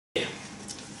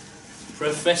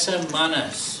Professor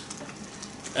Manners.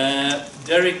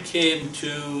 Derek came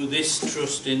to this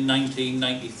trust in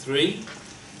 1993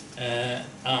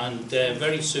 and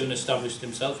very soon established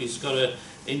himself. He's got an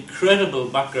incredible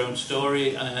background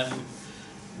story.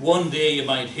 One day you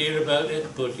might hear about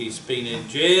it, but he's been in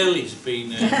jail, he's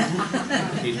been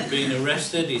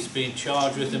arrested, he's been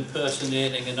charged with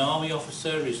impersonating an army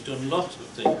officer, he's done lots of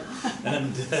things.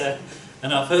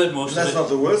 And I've heard most of it. That's not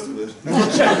the worst of it.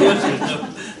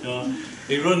 No.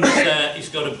 He runs, he's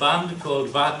got a band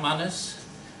called Bad Manners,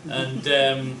 and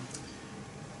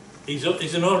he's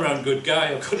an all-round good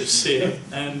guy, I've got to say.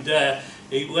 And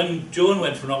when Joan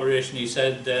went for an operation, he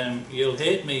said, "You'll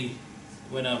hate me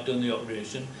when I've done the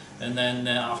operation, and then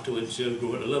afterwards you'll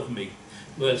grow to love me."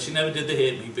 Well, she never did the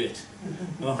hate me bit.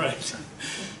 All right.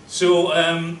 So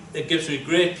it gives me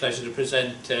great pleasure to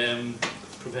present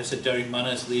Professor Derek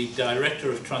Manners, the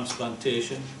Director of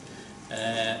Transplantation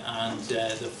and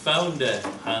the founder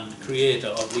and creator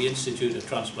of the Institute of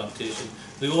Transplantation,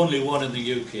 the only one in the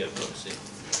UK, I've got to say.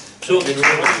 So, yeah,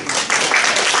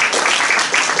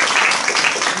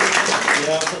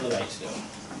 I'll put the lights down.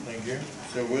 Thank you.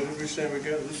 So where did we say we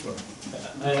go? This one?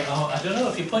 I don't know,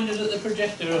 if you pointed at the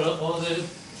projector or the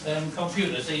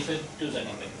computer, see if it does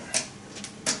anything.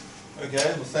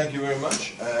 Okay, well thank you very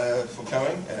much for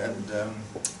coming, and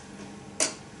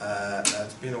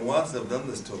it's been a while since I've done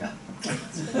this talk. I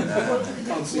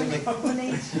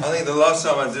think the last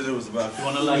time I did it was about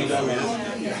 4 years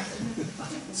ago.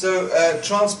 So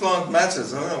transplant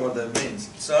matters, I don't know what that means.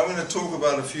 So I'm going to talk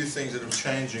about a few things that are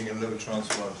changing in liver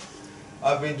transplant.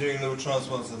 I've been doing liver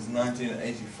transplant since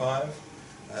 1985.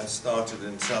 I started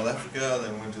in South Africa,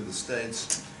 then went to the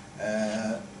States.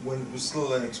 When it was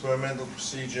still an experimental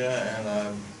procedure, and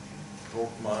I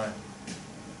brought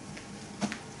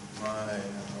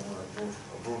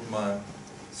my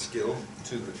skill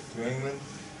to England,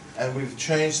 and we've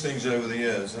changed things over the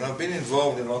years. And I've been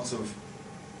involved in lots of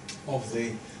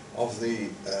the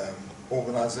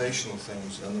organizational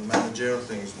things and the managerial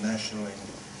things nationally.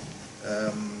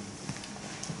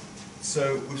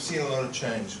 So we've seen a lot of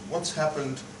change. What's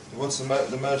happened? What's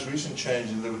the most recent change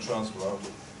in liver transplant?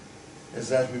 Is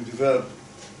that we've developed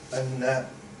a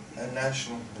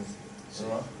national.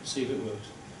 See if it works.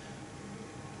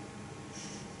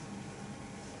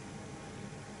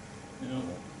 No,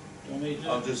 don't need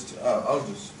I'll just.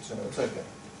 It's okay.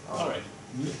 All right.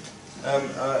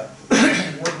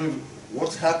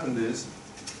 What's happened is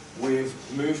we've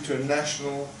moved to a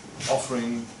national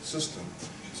offering system.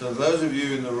 So those of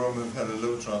you in the room who've had a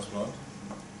liver transplant,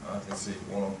 I can see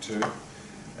one or two.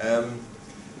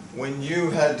 When you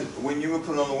were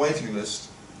put on the waiting list,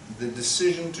 the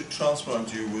decision to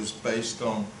transplant you was based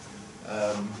on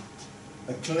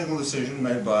a clinical decision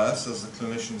made by us as the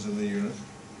clinicians in the unit.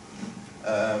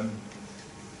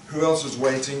 Who else was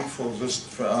waiting for this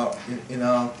in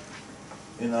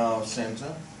our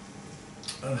centre,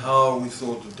 and how we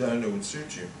thought the donor would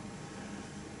suit you.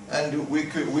 And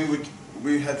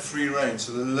we had free reign,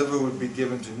 so the liver would be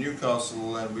given to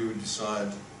Newcastle, and we would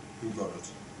decide who got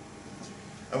it.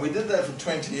 And we did that for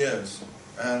 20 years,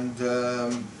 and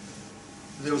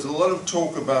there was a lot of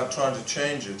talk about trying to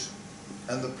change it,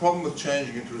 and the problem with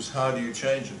changing it was, how do you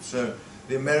change it? So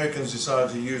the Americans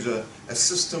decided to use a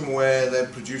system where they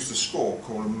produced a score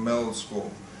called a MEL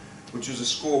score, which is a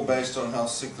score based on how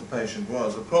sick the patient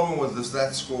was. The problem with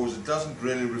that score is it doesn't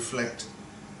really reflect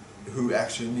who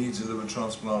actually needs a liver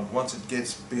transplant once it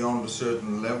gets beyond a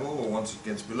certain level, or once it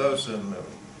gets below a certain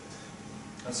level.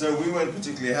 And so we weren't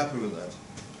particularly happy with that.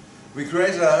 We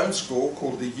created our own score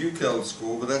called the UCAL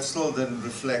score, but that still didn't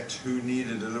reflect who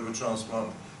needed a liver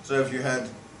transplant. So if you had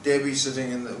Debbie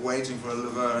sitting waiting for a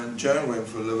liver and Joan went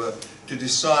for a liver, to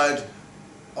decide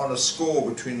on a score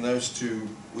between those two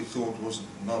we thought was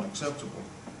not acceptable,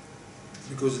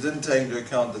 because it didn't take into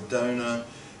account the donor,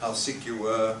 how sick you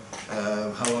were,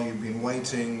 how long you've been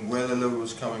waiting, where the liver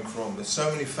was coming from. There's so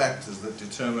many factors that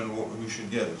determine who should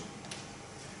get it.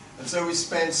 And so we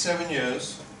spent 7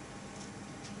 years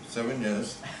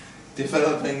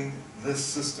developing this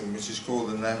system, which is called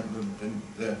the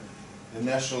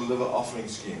National Liver Offering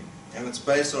Scheme, and it's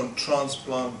based on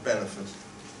transplant benefit,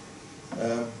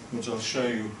 which I'll show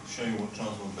you what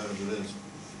transplant benefit is.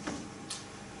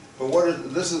 But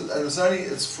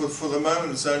it's for the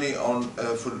moment it's only on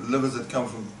for livers that come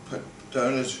from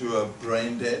donors who are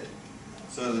brain dead.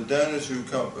 So the donors who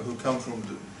come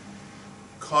from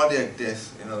cardiac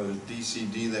death, in other words,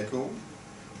 DCD they're called.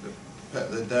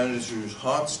 The donors whose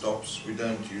heart stops, we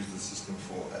don't use the system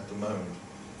for at the moment,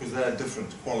 because they're a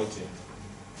different quality.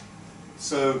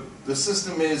 So the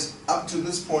system is, up to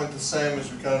this point, the same as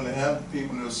we currently have.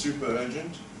 People who are super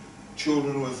urgent,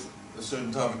 children with a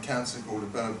certain type of cancer called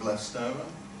hepatoblastoma,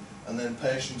 and then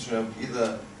patients who have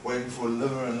either waiting for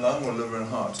liver and lung or liver and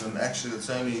heart. And actually, it's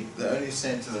the only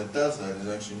centre that does that is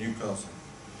actually Newcastle.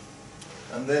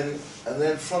 And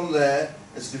then from there,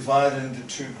 it's divided into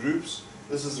two groups.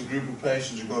 This is a group of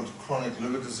patients who've got chronic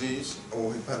liver disease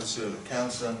or hepatocellular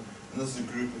cancer, and this is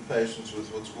a group of patients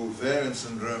with what's called variant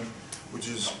syndrome, which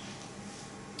is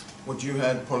what you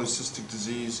had, polycystic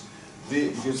disease.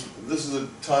 Because this is a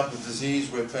type of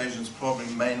disease where patients probably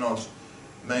may not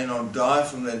die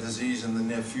from their disease in the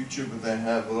near future, but they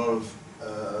have a lot of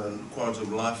quality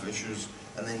of life issues,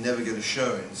 and they never get a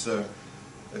showing. So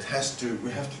we have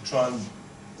to try and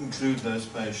include those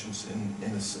patients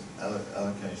in this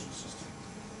allocation system.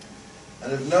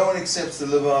 And if no one accepts the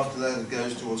liver after that, it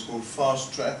goes to what's called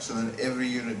fast track, so then every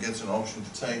unit gets an option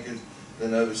to take it,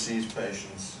 then overseas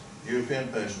patients, European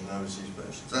patients and overseas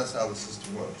patients. That's how the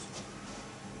system works.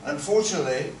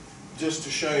 Unfortunately, just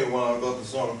to show you while I've got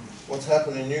this on, what's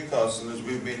happened in Newcastle is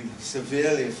we've been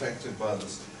severely affected by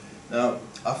this. Now,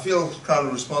 I feel kind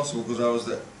of responsible because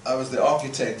I was the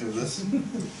architect of this,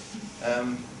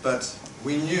 but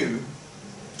we knew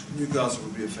Newcastle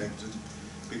would be affected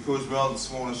because we are the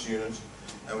smallest unit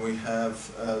and we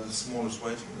have the smallest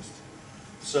waiting list.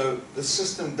 So the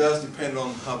system does depend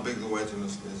on how big the waiting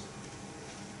list is.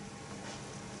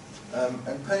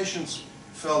 And patients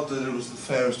felt that it was the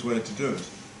fairest way to do it.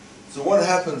 So what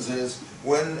happens is,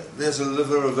 when there's a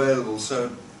liver available,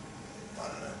 so, I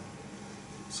don't know,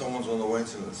 someone's on the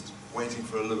waiting list, waiting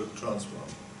for a liver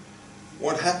transplant.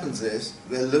 What happens is,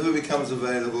 their liver becomes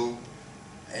available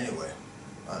anywhere,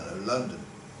 I don't know, London.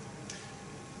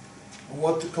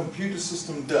 What the computer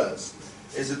system does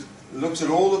is it looks at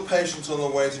all the patients on the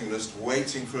waiting list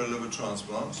waiting for a liver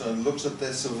transplant, so it looks at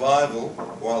their survival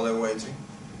while they're waiting.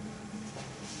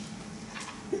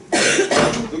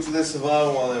 Looks at their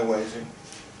survival while they're waiting,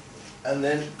 and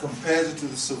then compares it to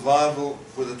the survival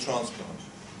with a transplant.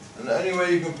 And the only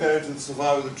way you compare it to the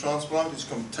survival with a transplant is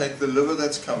take the liver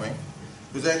that's coming,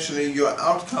 because actually your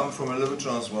outcome from a liver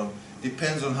transplant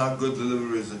depends on how good the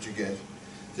liver is that you get.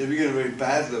 So if you get a very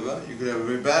bad liver, you could have a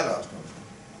very bad outcome.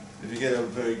 If you get a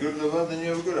very good liver, then you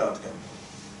have a good outcome.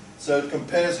 So it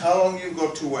compares how long you've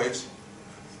got to wait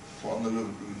on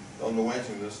the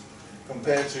waiting list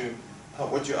compared to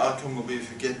what your outcome will be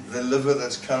if you get the liver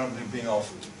that's currently being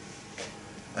offered.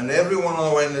 And everyone on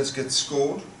the waiting list gets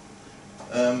scored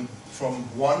from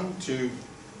 1 to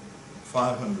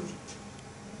 500.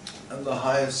 And the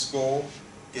highest score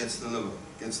gets the liver,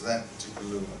 gets that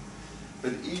particular liver.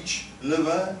 But each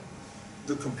liver,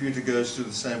 the computer goes through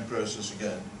the same process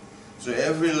again. So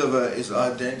every liver is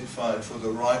identified for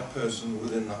the right person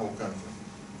within the whole country.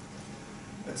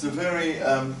 It's a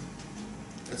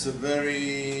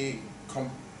very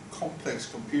complex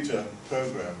computer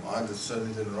program. I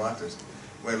certainly didn't write it.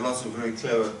 We had lots of very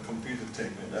clever computer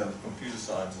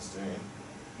scientists doing it.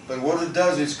 But what it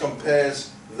does is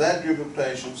compares that group of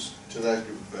patients to that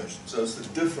group of patients. So it's the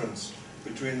difference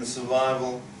between the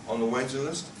survival on the waiting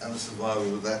list and the survival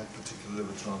with that particular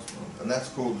liver transplant. And that's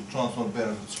called the transplant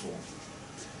benefit score.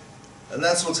 And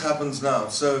that's what happens now.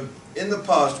 So in the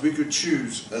past, we could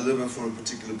choose a liver for a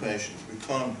particular patient. We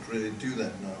can't really do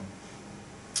that now.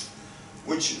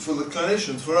 Which for the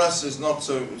clinicians, for us, is not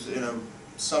so,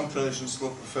 some clinicians still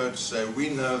prefer to say, we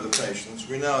know the patients,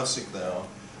 we know how sick they are,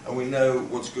 and we know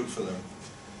what's good for them.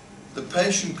 The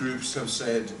patient groups have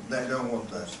said they don't want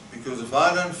that, because if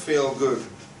I don't feel good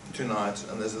tonight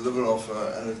and there's a liver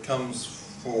offer and it comes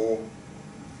for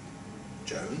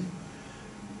Joan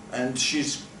and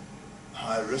she's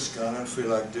high risk and I don't feel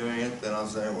like doing it, then I'll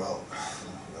say, well,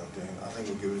 I think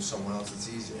we'll give it to someone else, it's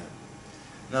easier.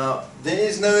 Now, there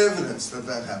is no evidence that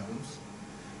that happens,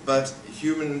 but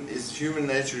human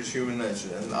nature is human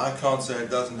nature, and I can't say it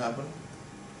doesn't happen,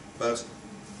 but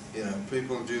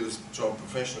people do this job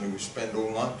professionally. We spend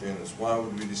all night doing this. Why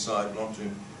would we decide not to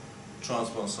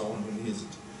transplant someone who needs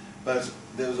it? But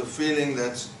there was a feeling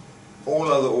that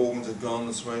all other organs had gone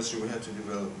this way, so we had to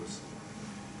develop this.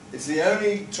 It's the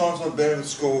only transplant benefit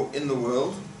score in the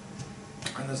world,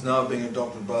 and it's now being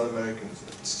adopted by the Americans.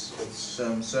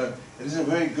 So it is a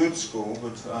very good score,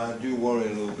 but I do worry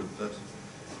a little bit that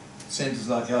centres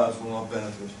like ours will not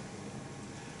benefit.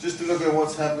 Just to look at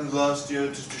what's happened last year,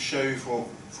 just to show you for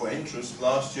interest,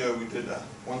 last year we did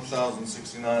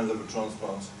 1,069 liver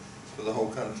transplants for the whole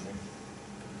country.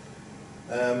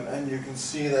 And you can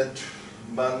see that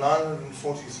about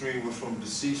 943 were from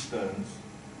deceased donors.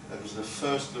 That was the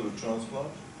first liver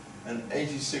transplant, and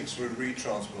 86 were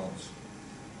retransplants.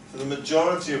 So the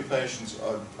majority of patients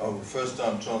are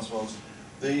first-time transplants.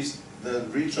 The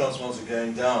retransplants are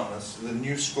going down. The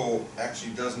new score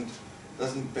actually doesn't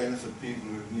doesn't benefit people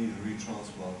who need a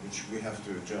retransplant, which we have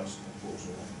to adjust,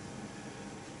 unfortunately.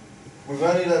 We've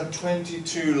only done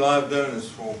 22 live donors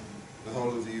for the whole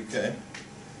of the UK,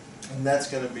 and that's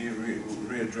going to be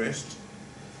readdressed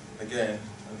again,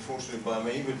 unfortunately by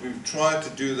me, but we've tried to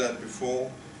do that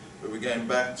before, but we're going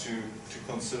back to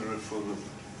consider it for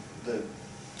the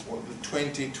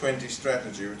 2020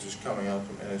 strategy, which is coming out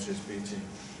from NHSBT.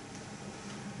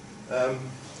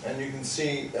 And you can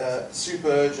see super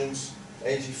urgents,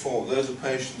 84. Those are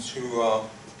patients who are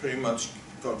pretty much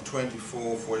got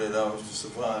 24, 48 hours to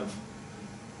survive.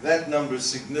 That number is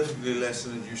significantly less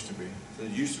than it used to be. So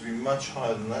it used to be much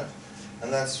higher than that,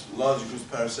 and that's largely because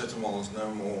paracetamol is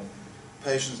no more.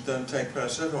 Patients don't take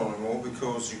paracetamol anymore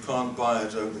because you can't buy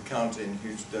it over the counter in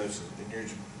huge doses, in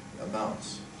huge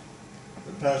amounts.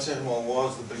 But paracetamol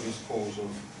was the biggest cause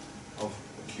of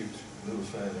acute liver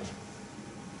failure.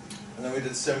 And then we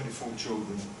did 74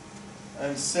 children.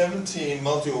 And 17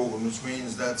 multi-organ, which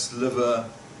means that's liver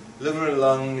and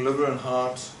lung, liver and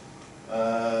heart,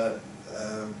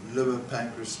 liver,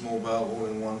 pancreas, small bowel, all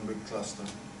in one big cluster.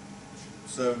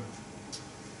 So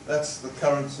that's the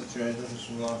current situation. This is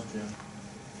from last year.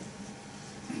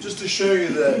 Just to show you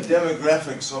the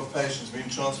demographics of patients being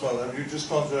transplanted, if you just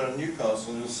concentrate on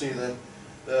Newcastle, you'll see that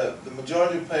the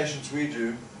majority of patients we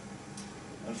do,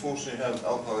 unfortunately, have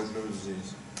alcoholic liver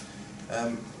disease.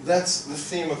 That's the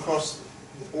theme across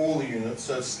all the units,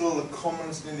 so it's still the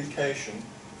commonest indication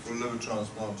for liver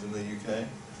transplant in the UK,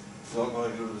 for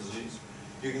alcoholic liver disease.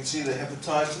 You can see the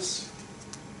hepatitis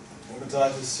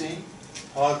C,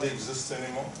 hardly exists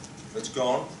anymore. It's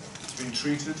gone. It's been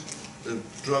treated. The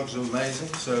drugs are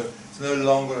amazing, so it's no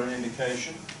longer an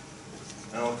indication.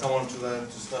 And I'll come on to that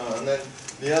just now. And then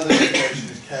the other indication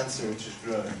is cancer, which is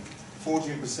growing.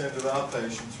 14% of our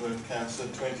patients were cancer,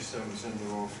 27%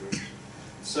 were oral fluids.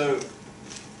 So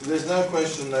there's no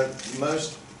question that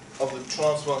most of the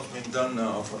transplants being done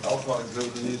now are for alcoholic liver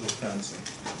disease or cancer,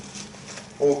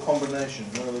 or combination.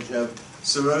 In other words, you have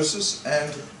cirrhosis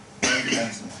and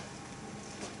cancer.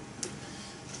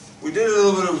 We did a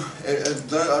little bit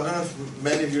of, I don't know if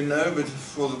many of you know, but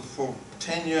for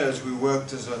 10 years we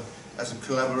worked as a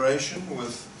collaboration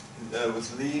with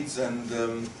Leeds and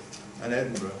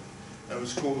Edinburgh. And it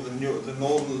was called the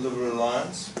Northern Liver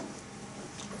Alliance.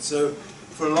 So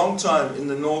for a long time in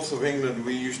the north of England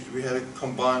we had a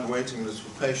combined waiting list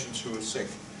for patients who were sick.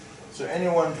 So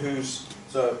anyone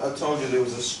so I told you there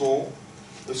was a score.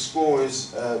 The score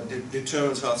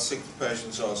determines how sick the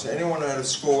patients are. So anyone who had a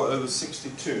score over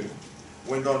 62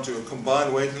 went on to a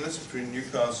combined waiting list between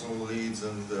Newcastle, Leeds,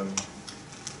 and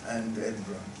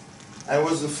Edinburgh. And it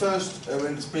was the first. I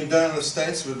mean, it's been done in the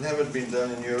States, but it never been done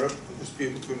in Europe because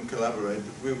people couldn't collaborate.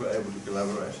 But we were able to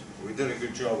collaborate. We did a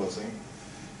good job, I think.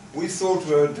 We thought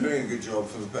we were doing a good job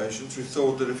for the patients. We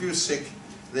thought that if you're sick,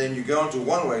 then you go onto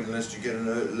one waiting list, you get a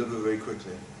liver very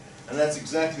quickly, and that's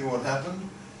exactly what happened.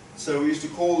 So we used to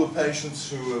call the patients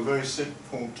who were very sick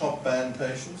called top band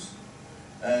patients,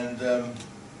 and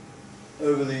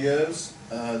over the years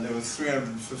there were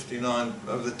 359,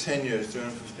 over the 10 years,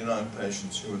 359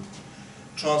 patients who were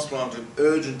transplanted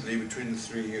urgently between the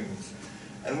three units.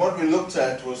 And what we looked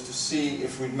at was to see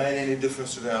if we'd made any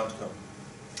difference to the outcome.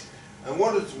 And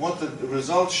what the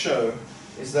results show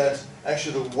is that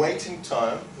actually the waiting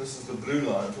time, this is the blue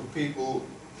line, for people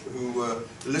who were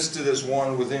listed as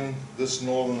one within this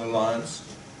Northern Alliance,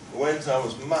 the wait time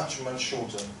was much, much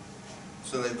shorter.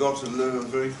 So they got to liver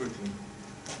very quickly.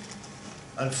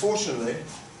 Unfortunately, it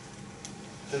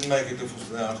didn't make a difference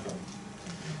to the outcome.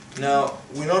 Now,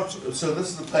 so this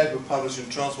is the paper published in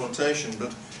Transplantation,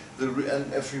 but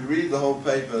and if you read the whole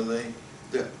paper,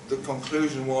 the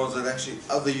conclusion was that actually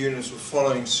other units were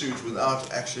following suit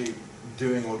without actually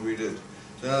doing what we did.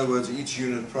 So in other words, each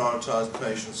unit prioritized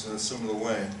patients in a similar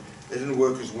way. They didn't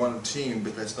work as one team,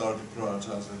 but they started to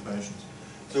prioritize their patients.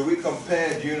 So we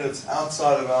compared units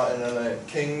outside of our NLA,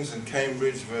 King's and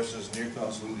Cambridge versus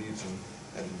Newcastle, Leeds and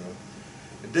Edinburgh.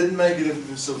 It didn't make a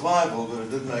difference to survival, but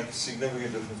it did make a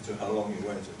significant difference to how long you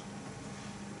waited.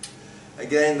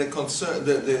 Again, the concern,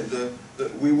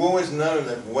 we've always known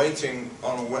that waiting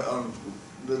on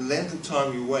the length of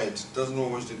time you wait doesn't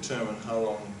always determine how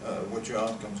long, what your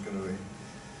outcome is going to be.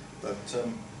 But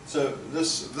so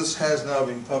this has now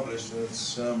been published, and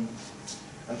it's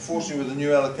unfortunately with the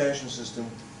new allocation system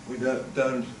we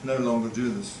don't no longer do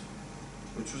this,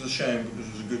 which was a shame because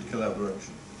it was a good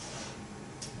collaboration.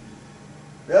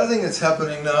 The other thing that's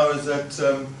happening now is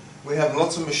that we have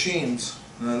lots of machines.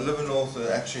 LIVErNORTH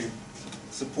are actually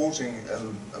supporting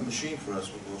a machine for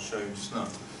us, which we'll show you just now.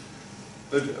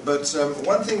 But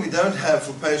one thing we don't have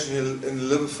for patients in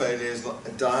liver failure is like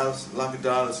a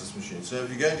dialysis machine. So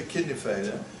if you go into kidney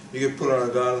failure, you get put on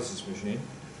a dialysis machine,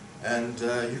 and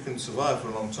you can survive for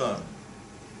a long time.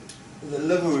 In the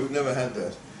liver, we've never had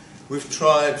that. We've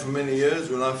tried for many years.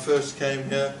 When I first came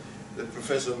here, the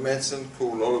professor of medicine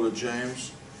called Oliver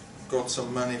James got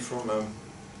some money from a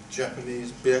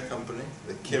Japanese beer company,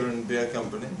 the Kirin Beer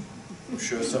Company. I'm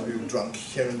sure some of you drunk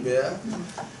Kirin beer.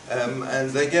 And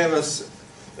they gave us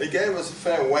a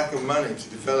fair whack of money to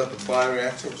develop a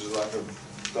bioreactor, which is like a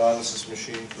dialysis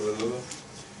machine for the liver.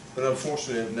 But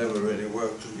unfortunately, it never really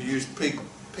worked. We used pig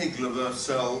liver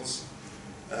cells,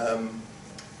 and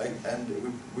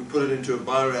we put it into a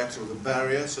bioreactor with a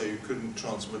barrier, so you couldn't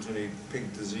transmit any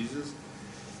pig diseases.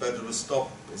 But it was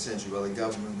stopped essentially by the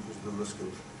government because of the risk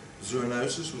of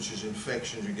zoonosis, which is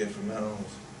infections you get from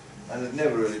animals. And it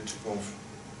never really took off.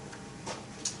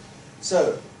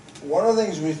 So, one of the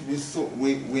things we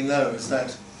know is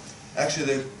that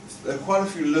actually there are quite a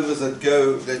few livers that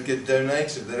get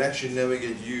donated that actually never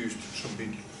get used for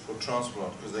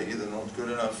transplant because they're either not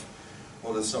good enough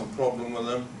or there's some problem with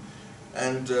them.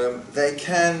 And they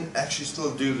can actually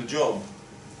still do the job.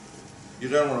 You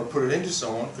don't want to put it into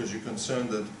someone because you're concerned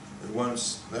that they won't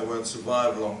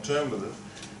survive long term with it,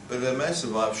 but they may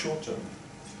survive short term.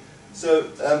 So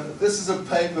this is a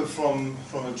paper from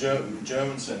a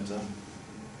German center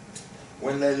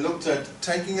when they looked at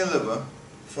taking a liver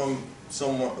from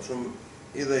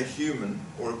either a human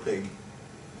or a pig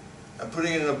and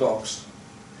putting it in a box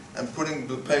and putting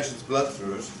the patient's blood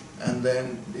through it and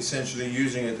then essentially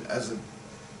using it as a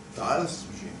dialysis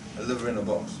machine, a liver in a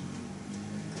box.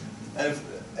 And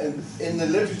in the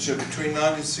literature between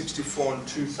 1964 and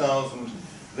 2000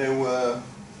 there were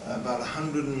about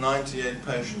 198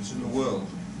 patients in the world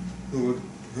who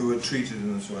were treated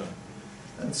in this way,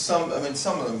 and some of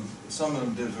them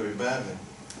did very badly.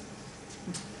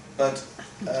 But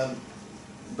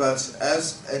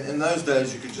in those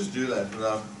days you could just do that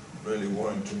without really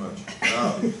worrying too much.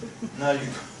 Now you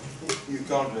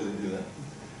can't really do that.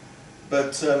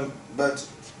 But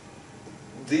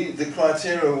the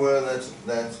criteria were that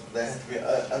they had to be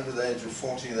under the age of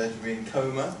 40, they had to be in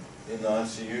coma in the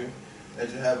ICU. They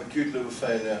had to have acute liver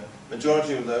failure.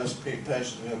 Majority of those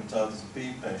patients were hepatitis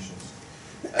B patients,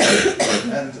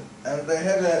 and they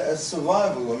had a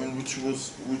survival. I mean, I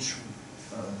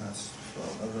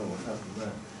don't know what happened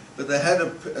there, but they had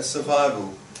a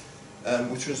survival,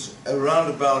 which was around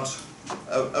about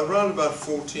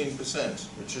 14%,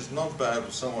 which is not bad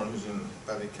for someone who's in a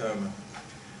bad coma.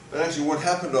 But actually, what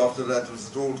happened after that was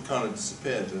it all kind of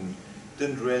disappeared and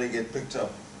didn't really get picked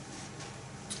up.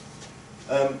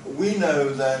 We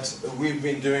know that we've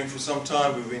been doing for some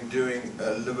time, we've been doing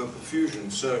liver perfusion.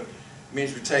 So it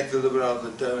means we take the liver out of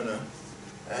the donor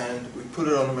and we put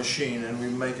it on a machine and we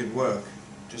make it work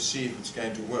to see if it's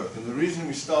going to work. And the reason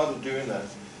we started doing that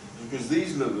is because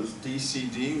these livers,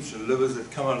 DCD, which are livers that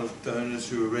come out of donors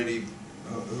who are already,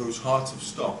 whose hearts have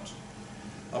stopped,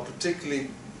 are particularly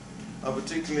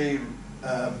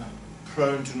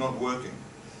prone to not working.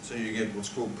 So you get what's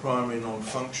called primary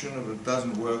non-function. If it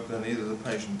doesn't work, then either the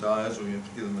patient dies or you have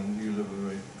to give them a new liver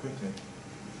very quickly.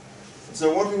 And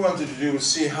so what we wanted to do was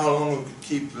see how long we could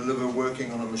keep the liver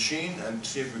working on a machine and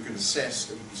see if we could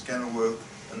assess if it's going to work,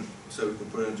 and so we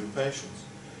could put it into patients.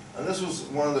 And this was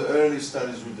one of the early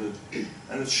studies we did.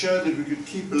 And it showed that we could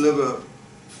keep a liver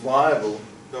viable,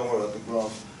 don't worry about the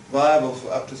graph, viable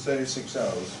for up to 36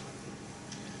 hours.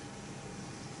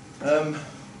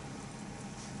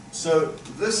 So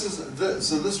this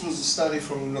was a study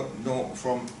from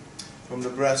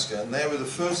Nebraska, and they were the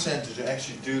first center to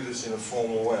actually do this in a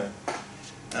formal way.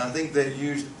 And I think they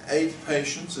used 8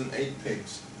 patients and 8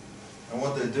 pigs. And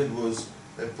what they did was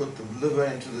they put the liver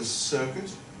into this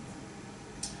circuit.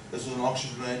 This was an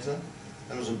oxygenator,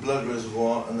 there was a blood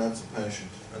reservoir, and that's a patient.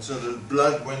 And so the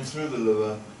blood went through the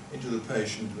liver into the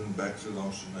patient and back through the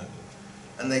oxygenator.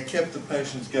 And they kept the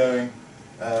patients going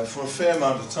for a fair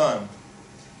amount of time.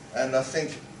 And I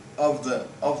think of the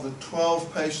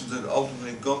 12 patients that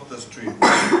ultimately got this treatment,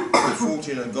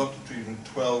 14 that got the treatment,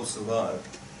 12 survived.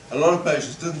 A lot of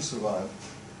patients didn't survive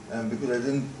because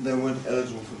they weren't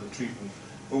eligible for the treatment.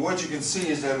 But what you can see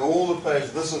is that all the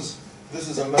patients, this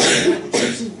is a measure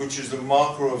which is the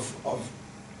marker of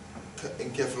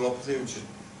encephalopathy, which is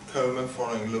coma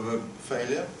following liver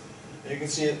failure. And you can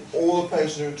see all the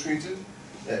patients who were treated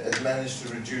had managed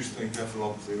to reduce the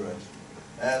encephalopathy rate.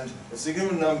 And a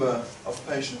significant number of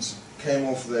patients came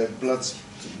off their blood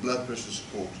pressure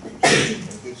support, which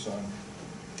is a good sign.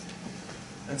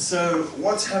 And so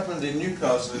what's happened in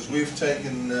Newcastle is we've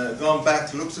gone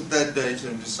back, looked at that data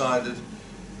and decided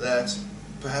that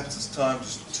perhaps it's time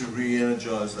to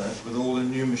re-energize that with all the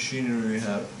new machinery we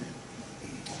have.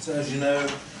 So as you know,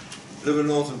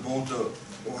 LIVErNORTH have bought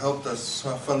or helped us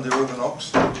fund the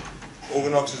OrganOx.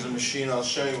 OrganOx is a machine, I'll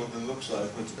show you what it looks like,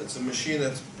 but it's a machine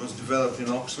that was developed in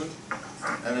Oxford,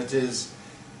 and it is,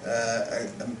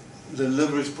 the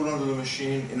liver is put onto the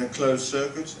machine in a closed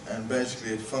circuit, and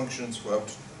basically it functions for up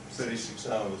to 36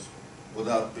 hours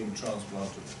without being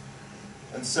transplanted.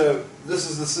 And so this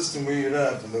is the system where you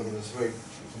don't have to live in, it's a bit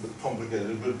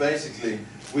complicated, but basically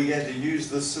we're going to use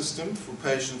this system for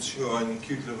patients who are in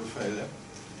acute liver failure,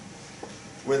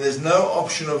 where there's no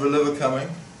option of a liver coming,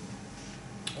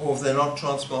 or if they're not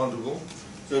transplantable.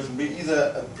 So it will be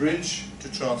either a bridge to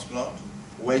transplant,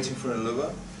 waiting for a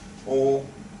liver, or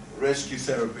rescue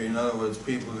therapy, in other words,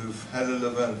 people who've had a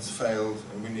liver and it's failed,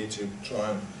 and we need to try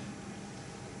and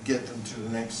get them to the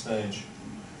next stage.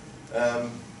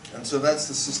 And so that's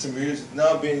the system we use.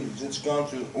 It's gone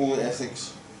through all the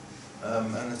ethics,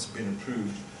 and it's been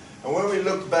approved. And when we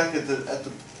looked back at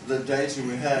the data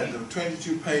we had, there were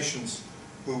 22 patients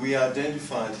who we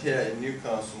identified here in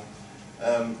Newcastle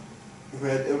who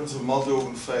had evidence of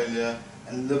multi-organ failure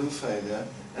and liver failure,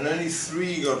 and only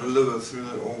 3 got a liver through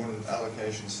the organ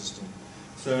allocation system.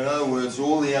 So in other words,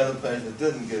 all the other patients that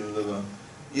didn't get a liver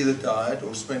either died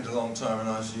or spent a long time in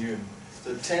ICU.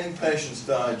 So 10 patients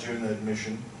died during the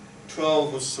admission,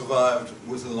 12 was survived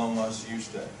with a long ICU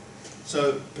stay.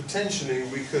 So potentially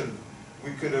we could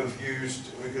have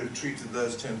treated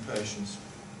those 10 patients.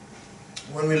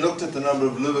 When we looked at the number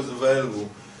of livers available,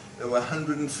 there were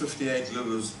 158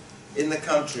 livers in the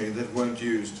country that weren't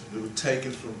used, that were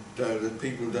taken from that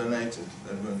people donated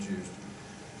that weren't used.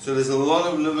 So there's a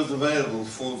lot of livers available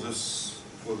for this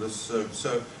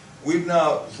so we've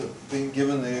now been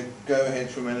given the go-ahead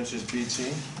from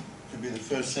NHSBT to be the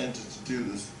first centre to do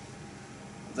this.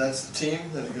 That's the team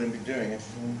that are going to be doing it.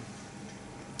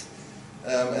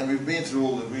 And we've been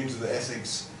through the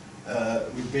ethics.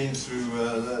 We've been through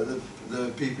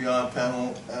the PPI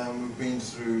panel, we've been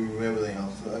through everything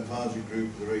else, the advisory group,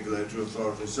 the regulatory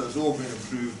authority, so it's all been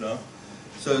approved now,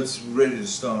 so it's ready to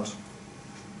start.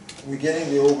 We're getting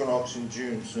the OrganOx in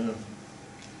June soon,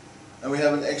 and we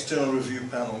have an external review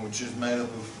panel which is made up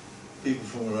of people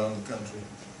from around the country.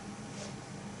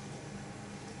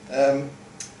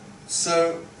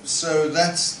 So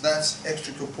that's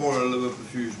extracorporeal liver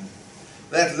perfusion.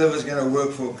 That liver is going to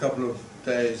work for a couple of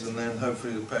days, and then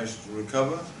hopefully the patient will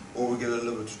recover, or we get a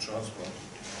liver to transplant.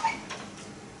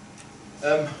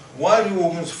 Why do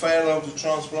organs fail after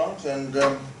transplant? And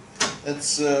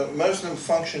most of them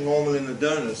function normally in the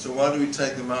donor, so why do we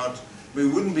take them out? We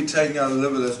wouldn't be taking out a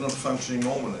liver that's not functioning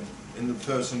normally in the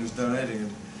person who's donating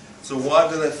it. So why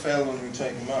do they fail when we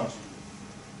take them out?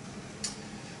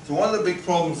 So one of the big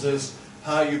problems is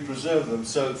how you preserve them.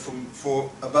 So for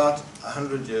about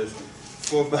 100 years,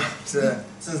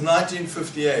 since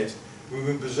 1958, we've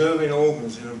been preserving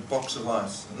organs in a box of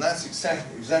ice, and that's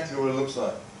exactly what it looks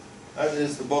like. That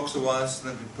is the box of ice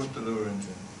that we put the liver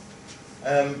into.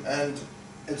 And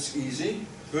it's easy,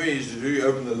 very easy to do. You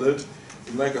open the lid,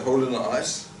 you make a hole in the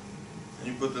ice, and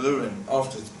you put the liver in.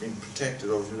 After it's been protected,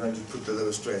 obviously, you don't just put the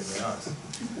liver straight in the ice.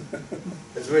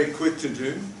 It's very quick to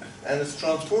do, and it's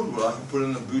transportable. I can put it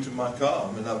in the boot of my car.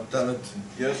 I mean, I've done it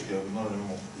years ago, but not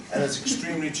anymore. And it's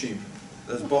extremely cheap.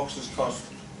 Those boxes cost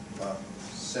about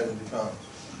 £70.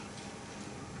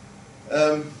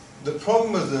 The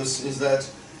problem with this is that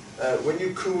when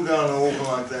you cool down an organ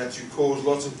like that, you cause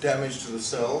lots of damage to the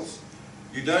cells.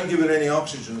 You don't give it any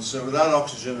oxygen, so without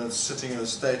oxygen it's sitting in a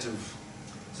state of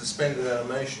suspended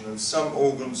animation, and some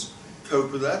organs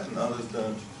cope with that and others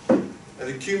don't. It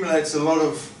accumulates a lot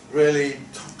of really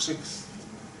toxic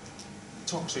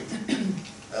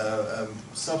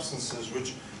substances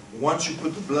which, once you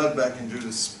put the blood back into it,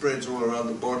 it spreads all around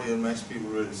the body and makes people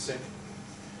really sick.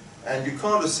 And you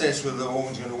can't assess whether the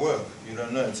organ's going to work. You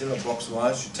don't know. It's in a box of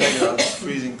ice. You take it out, it's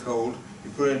freezing cold,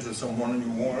 you put it into someone and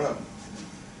you warm it up.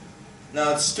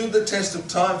 Now, it stood the test of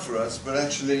time for us, but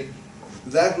actually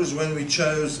that was when we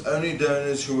chose only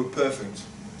donors who were perfect.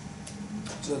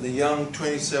 So the young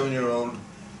 27-year-old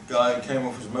guy came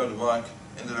off his motorbike,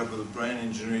 ended up with a brain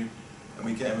injury, and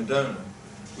became a donor.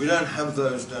 We don't have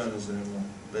those donors anymore.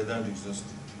 They don't exist.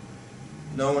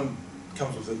 No one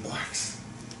comes with their bikes.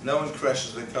 No one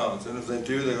crashes their cars, and if they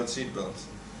do, they've got seatbelts.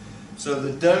 So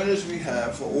the donors we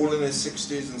have are all in their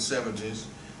 60s and 70s.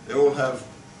 They all have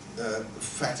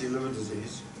fatty liver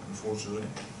disease, unfortunately,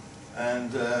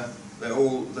 and they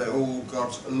all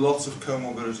got lots of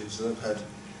comorbidities. So they've had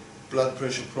blood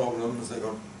pressure problems, they've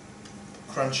got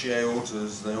crunchy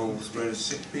aortas, they're all very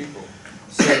sick people.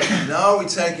 So now we're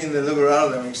taking the liver out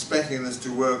of them, expecting this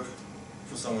to work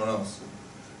for someone else.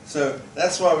 So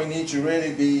that's why we need to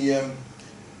really be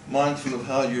mindful of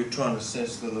how you're trying to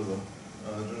assess the liver.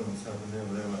 I don't know what's happened there,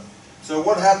 but anyway. So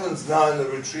what happens now in the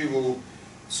retrieval,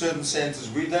 certain centers,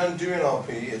 we don't do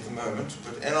NLP at the moment,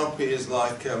 but NLP is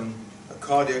like a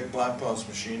cardiac bypass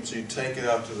machine, so you take it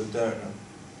out to the donor,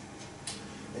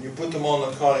 and you put them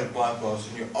on the cardiac bypass,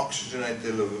 and you oxygenate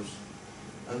their livers.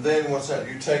 And then what's that?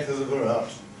 You take the liver out,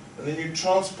 and then you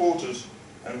transport it,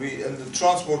 and the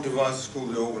transport device is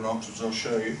called the organox, which I'll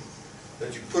show you.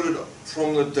 That you put it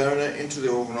from the donor into the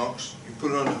organox, you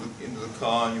put it into the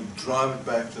car, and you drive it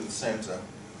back to the center.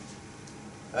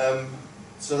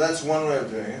 So that's one way of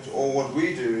doing it. Or what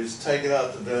we do is take it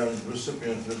out the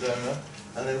recipient, the donor,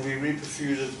 and then we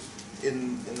reperfuse it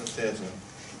in the theatre.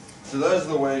 So those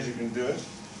are the ways you can do it.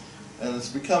 And it's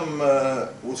become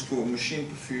what's called machine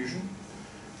perfusion.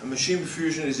 And machine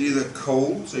perfusion is either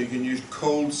cold, so you can use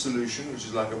cold solution, which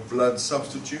is like a blood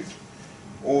substitute,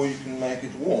 or you can make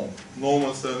it warm.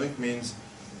 Normothermic means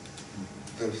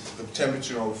the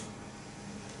temperature of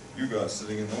you guys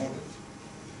sitting in the audience.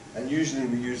 And usually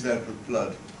we use that with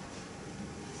blood.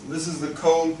 This is the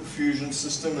cold perfusion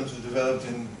system that was developed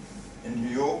in New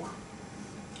York.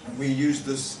 And we use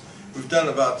this, we've done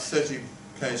about 30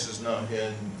 cases now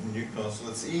here in Newcastle.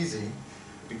 It's easy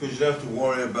because you don't have to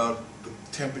worry about the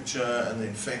temperature and the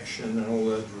infection and all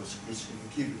those risks. You can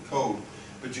keep it cold,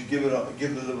 but you give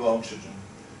the liver oxygen.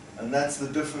 And that's the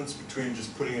difference between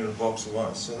just putting it in a box of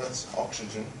ice. So that's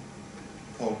oxygen,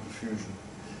 cold perfusion.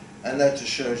 And that just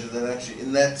shows you that actually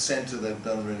in that center they've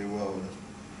done really well with it.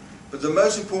 But the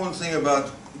most important thing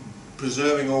about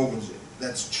preserving organs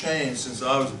that's changed since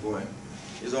I was a boy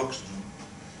is oxygen.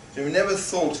 So we never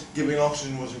thought giving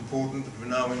oxygen was important, but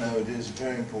now we know it is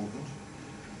very important.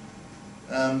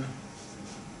 I don't know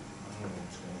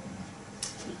what's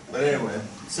going on. But anyway,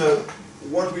 so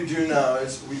what we do now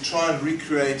is we try and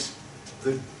recreate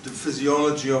the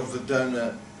physiology of the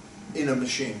donor in a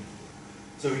machine.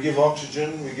 So we give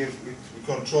oxygen, we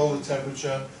control the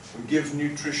temperature, we give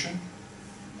nutrition,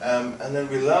 and then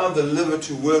we allow the liver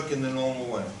to work in the normal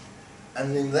way.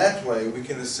 And in that way, we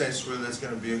can assess whether it's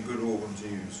going to be a good organ to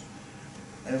use.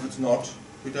 And if it's not,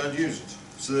 we don't use it.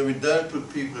 So that we don't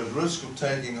put people at risk of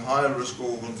taking higher risk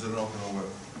organs that are not going to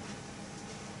work.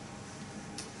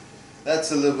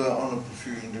 That's a liver on a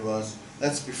perfusion device.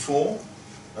 That's before,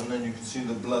 and then you can see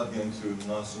the blood going through it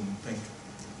nice and pink.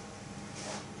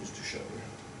 Just to show you.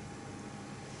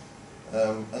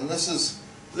 And this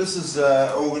is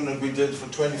an organ that we did for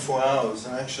 24 hours,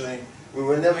 and actually we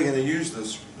were never going to use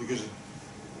this because it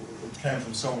came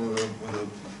from someone with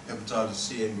a hepatitis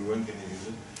C and we weren't going to use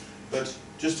it. But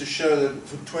just to show that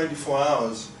for 24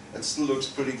 hours it still looks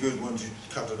pretty good once you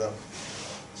cut it up.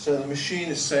 So the machine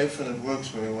is safe and it works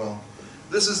very well.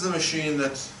 This is the machine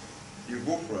that you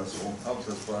bought for us or helped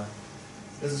us buy.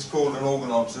 This is called an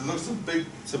organox. It looks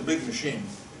it's a big machine.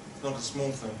 It's not a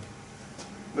small thing.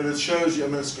 But it shows you, I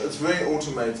mean, it's very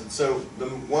automated. So the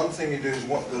one thing you do is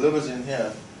the liver's in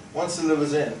here. Once the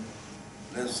liver's in,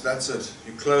 that's it.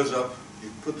 You close up,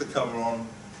 you put the cover on,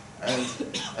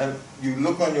 and you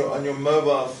look on your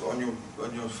mobile, on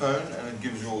your phone, and it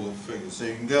gives you all the figures. So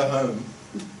you can go home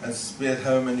and be at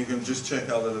home, and you can just check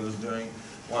how the liver's doing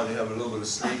while you have a little bit of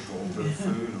sleep or a bit of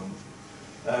food.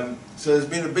 So there's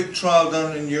been a big trial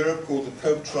done in Europe called the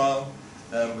COPE trial,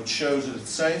 which shows that it's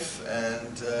safe,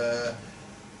 and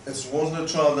it wasn't a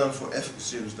trial done for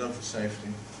efficacy, it was done for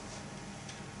safety.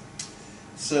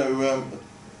 So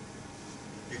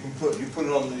you put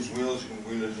it on these wheels, you can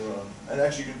wheel it around, and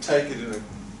actually you can take it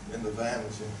in the van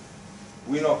with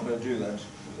you. We're not going to do that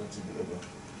because that's a bit of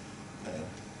a pain.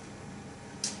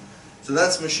 So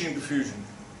that's machine perfusion.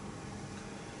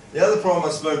 The other problem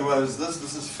I spoke about is this.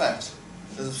 This is fat.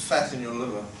 There's fat in your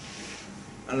liver,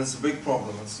 and it's a big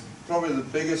problem. It's probably the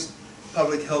biggest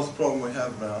public health problem we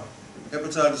have now.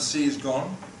 Hepatitis C is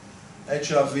gone.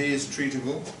 HIV is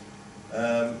treatable.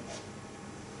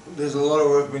 There's a lot of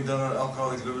work being done on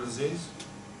alcoholic liver disease,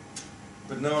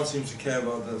 but no one seems to care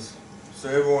about this. So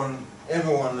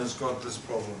everyone has got this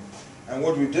problem. And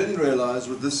what we didn't realize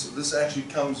was this actually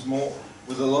comes more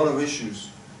with a lot of issues.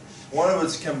 One of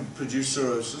it can produce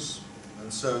cirrhosis,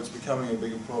 and so it's becoming a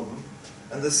bigger problem.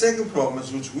 And the second problem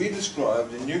is, which we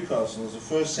described in Newcastle as the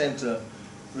first centre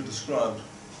we described.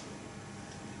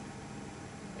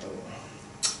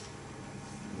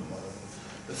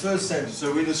 The first centre,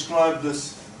 so we described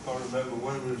this, I can't remember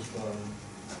when we described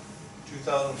it,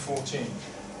 2014.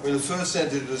 We're the first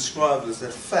centre to describe this,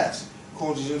 that fat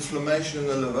causes inflammation in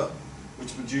the liver,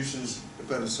 which produces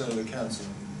hepatocellular cancer.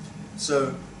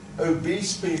 So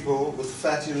obese people with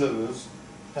fatty livers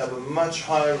have a much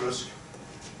higher risk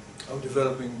of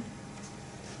developing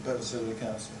hepatocellular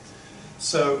cancer.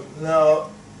 So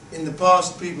now, in the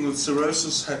past, people with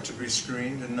cirrhosis had to be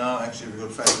screened, and now actually we've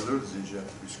got fatty liver disease, you have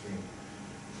to be screened.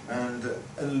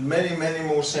 And many, many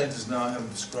more centers now have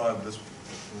described this.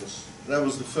 That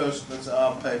was the first, that's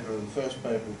our paper, the first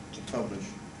paper to publish.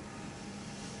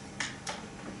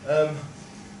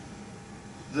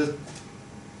 The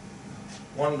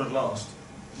one but last.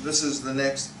 This is the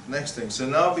next thing. So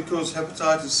now, because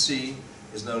hepatitis C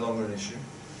is no longer an issue,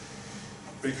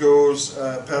 because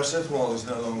paracetamol is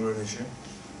no longer an issue,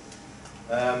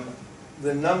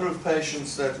 the number of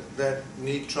patients that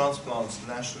need transplants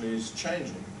nationally is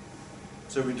changing.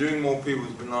 So we're doing more people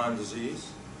with benign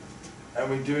disease, and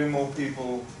we're doing more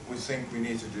people we think we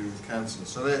need to do with cancer.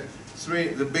 So there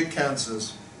are the big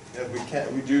cancers that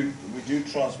we do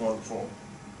transplant for.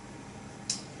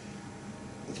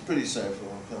 It's pretty safe.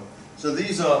 So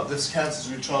these are the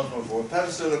cancers we transplant for.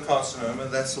 Hepatocellular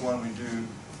carcinoma, that's the one we do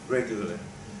regularly.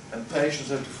 And patients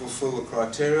have to fulfill the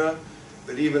criteria,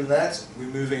 but even that, we're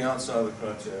moving outside the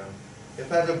criteria.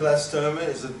 Hepatoblastoma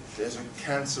is a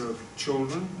cancer of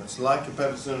children. It's like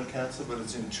hepatocellular cancer, but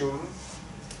it's in children.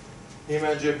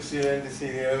 Hemangioepithelial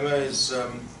endothelioma is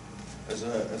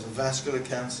a vascular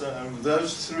cancer, and with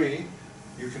those three,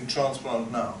 you can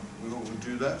transplant now. We will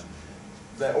do that.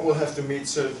 They all have to meet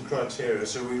certain criteria,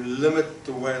 so we limit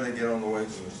the way they get on the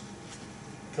waiting list.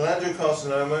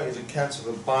 Cholangiocarcinoma is a cancer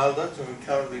of the bile duct, and we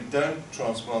currently don't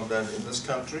transplant that in this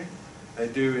country. They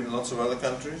do in lots of other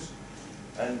countries,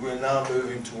 and we're now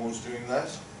moving towards doing that.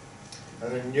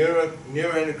 And then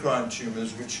neuroendocrine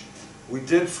tumors, which we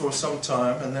did for some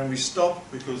time, and then we stopped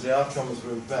because the outcome was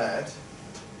very bad,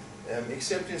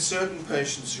 except in certain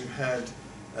patients who had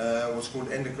what's called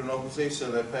endocrinopathy,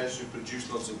 so they're patients who produce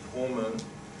lots of hormone.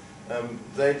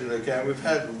 They did okay,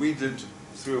 and we did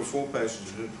 3 or 4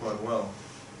 patients who did quite well.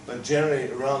 But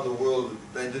generally, around the world,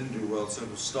 they didn't do well, so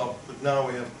it was stopped. But now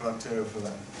we have criteria for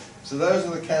that. So those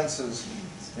are the cancers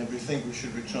that we think we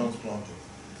should be transplanting.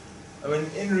 I mean,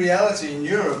 in reality, in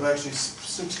Europe, actually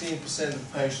 16%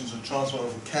 of patients are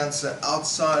transplanted for cancer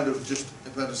outside of just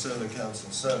hepatocellular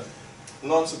cancer. So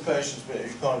lots of patients, but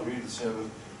you can't read this here,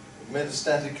 but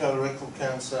metastatic colorectal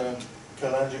cancer,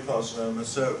 cholangiocarcinoma.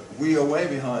 So we are way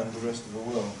behind the rest of the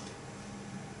world.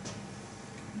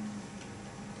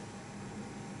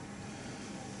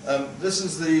 This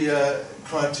is the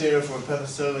criteria for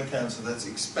hepatocellular cancer that's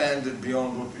expanded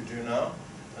beyond what we do now,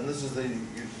 and this is the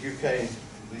UK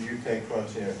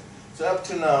criteria. So up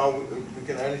to now, we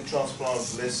can only transplant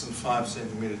less than 5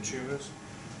 centimeter tumors.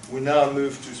 We now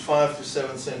move to 5 to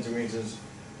 7 centimeters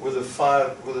with a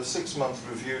 6-month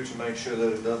review to make sure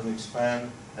that it doesn't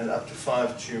expand, and up to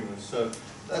 5 tumors. So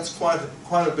that's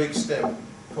quite a big step.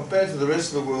 Compared to the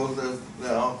rest of the world, they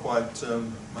are quite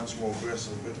much more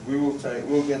aggressive, but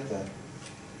we'll get that.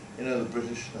 You know, the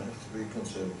British, they have to be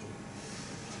conservative.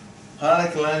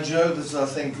 Hyaline-cholangio, this I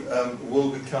think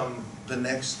will become the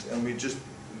next, and we just,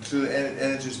 through the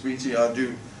NHSBT, I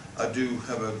do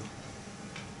have a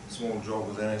small job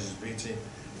with NHSBT,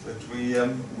 but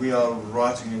we are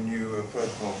writing a new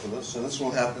protocol for this, so this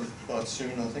will happen quite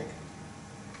soon, I think.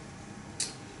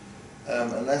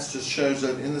 And that just shows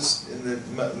that in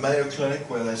the Mayo Clinic,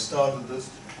 where they started this,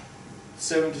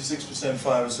 76%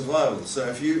 5-year survival. So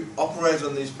if you operate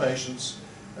on these patients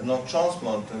and not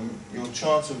transplant them, your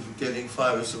chance of getting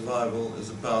 5-year survival is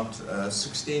about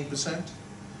 16%. If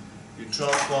you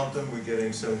transplant them, we're getting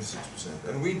 76%.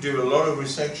 And we do a lot of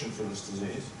resection for this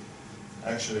disease.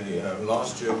 Actually,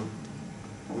 last year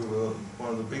we were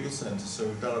one of the biggest centers, so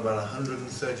we've done about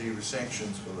 130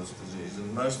 resections for this disease,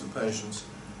 and most of the patients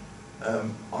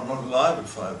are not alive at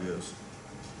 5 years.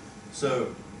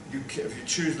 So if you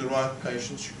choose the right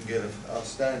patients, you can get an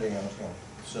outstanding outcome.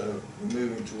 So we're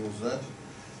moving towards that.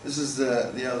 This is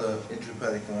the other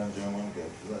intrahepatic cholangio. I won't go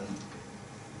to that.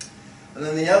 And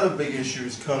then the other big issue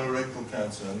is colorectal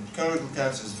cancer. And colorectal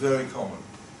cancer is very common.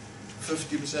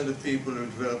 50% of people who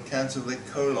develop cancer of their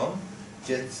colon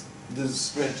get this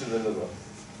spread to the liver.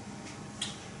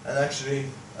 And actually,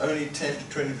 only 10 to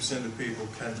 20% of people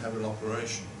can have an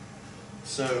operation.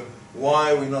 So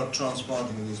why are we not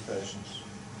transplanting these patients?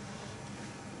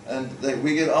 And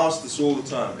we get asked this all the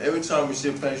time. Every time we see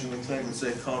a patient in the clinic, they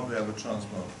say, can't we have a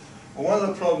transplant? Well, one of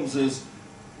the problems is,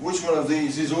 which one of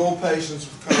these all patients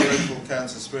with colorectal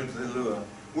cancer spread to their liver?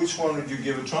 Which one would you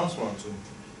give a transplant to?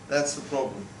 That's the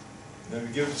problem. If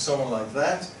you give it to someone like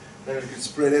that, then it could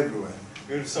spread everywhere.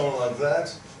 Give it to someone like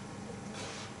that,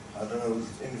 I don't know,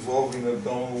 involving the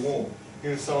abdominal wall.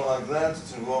 Give it to someone like that,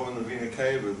 it's involving the vena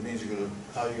cava. It means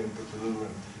how you're going to put the liver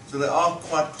in. So they are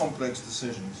quite complex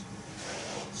decisions.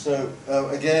 So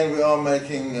again, we are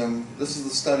making, this is the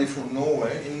study from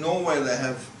Norway. In Norway they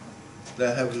have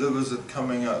they have livers that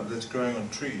coming out that's growing on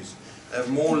trees. They have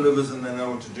more livers than they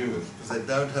know what to do with because they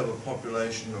don't have a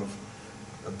population of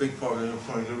a big population of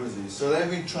chronic liver disease. So they've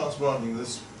been transplanting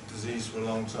this disease for a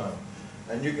long time,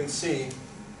 and you can see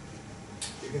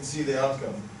the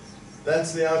outcome.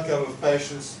 That's the outcome of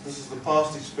patients. This is the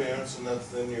past experience, and that's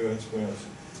the new experience,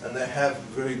 and they have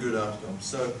very good outcomes.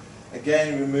 So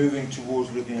again, we're moving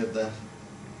towards looking at that.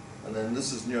 And then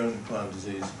this is neuroendocrine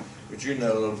disease, which you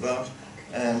know a lot about.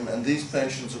 And these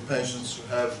patients are patients who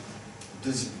have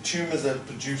tumors that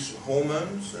produce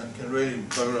hormones and can really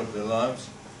bugger up their lives.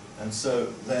 And so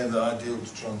they're the ideal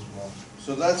to transplant.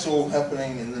 So that's all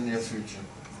happening in the near future.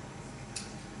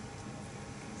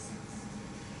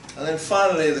 And then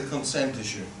finally, the consent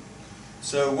issue.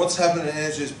 So what's happened in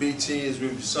NHSBT is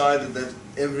we've decided that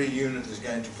every unit is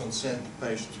going to consent to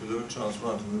patients with liver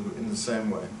transplant in the same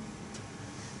way.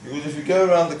 Because if you go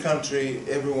around the country,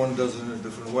 everyone does it in a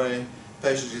different way.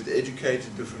 Patients get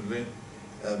educated differently.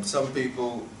 Some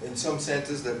people, in some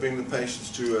centres, they bring the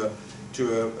patients to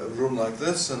a room like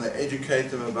this and they educate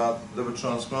them about liver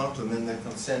transplant and then they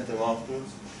consent them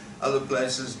afterwards. Other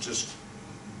places just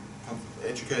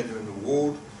educate them in the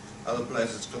ward. Other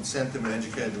places consent them and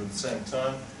educate them at the same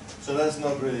time. So that's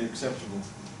not really acceptable.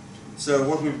 So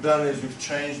what we've done is we've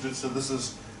changed it. So this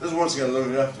is what it's going to look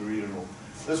like. You have to read it all.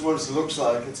 This is what it looks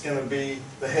like. It's going to be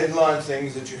the headline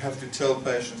things that you have to tell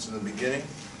patients in the beginning,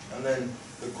 and then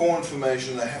the core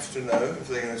information they have to know if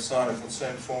they're going to sign a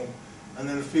consent form, and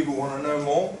then if people want to know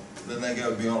more, then they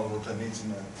go beyond what they need to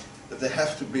know. But there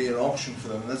have to be an option for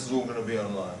them, and this is all going to be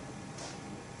online.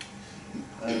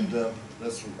 And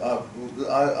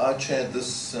I chaired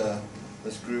this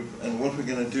group, and what we're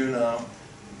going to do now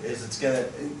is it's going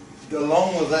to,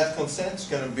 along with that consent, it's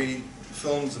going to be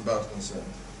films about consent.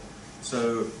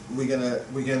 So we're going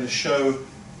to show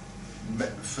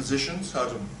physicians how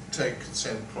to take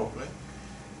consent properly.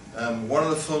 One of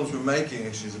the films we're making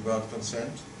actually is about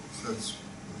consent. So that's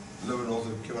LIVErNORTH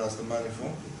have given us the money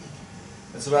for.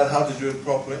 It's about how to do it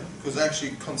properly, because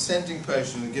actually consenting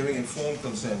patients and giving informed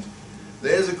consent.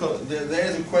 There's a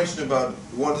question about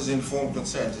what is informed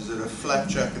consent. Is it a flak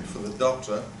jacket for the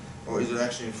doctor, or is it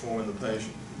actually informing the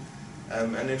patient?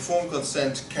 And informed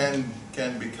consent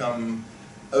can become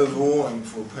overwhelming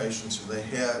for patients if they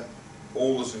hear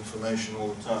all this information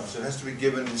all the time. So it has to be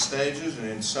given in stages and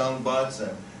in sound bites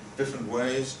and different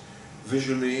ways,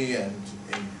 visually and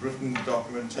in written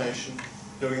documentation.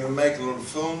 So we're going to make a lot of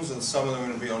films, and some of them are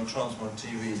going to be on Transplant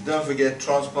TV. Don't forget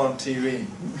Transplant TV,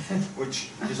 which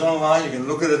is online. You can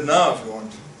look at it now if you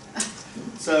want.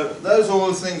 So those are all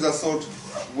the things I thought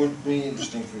would be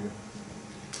interesting for you.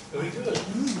 Very good.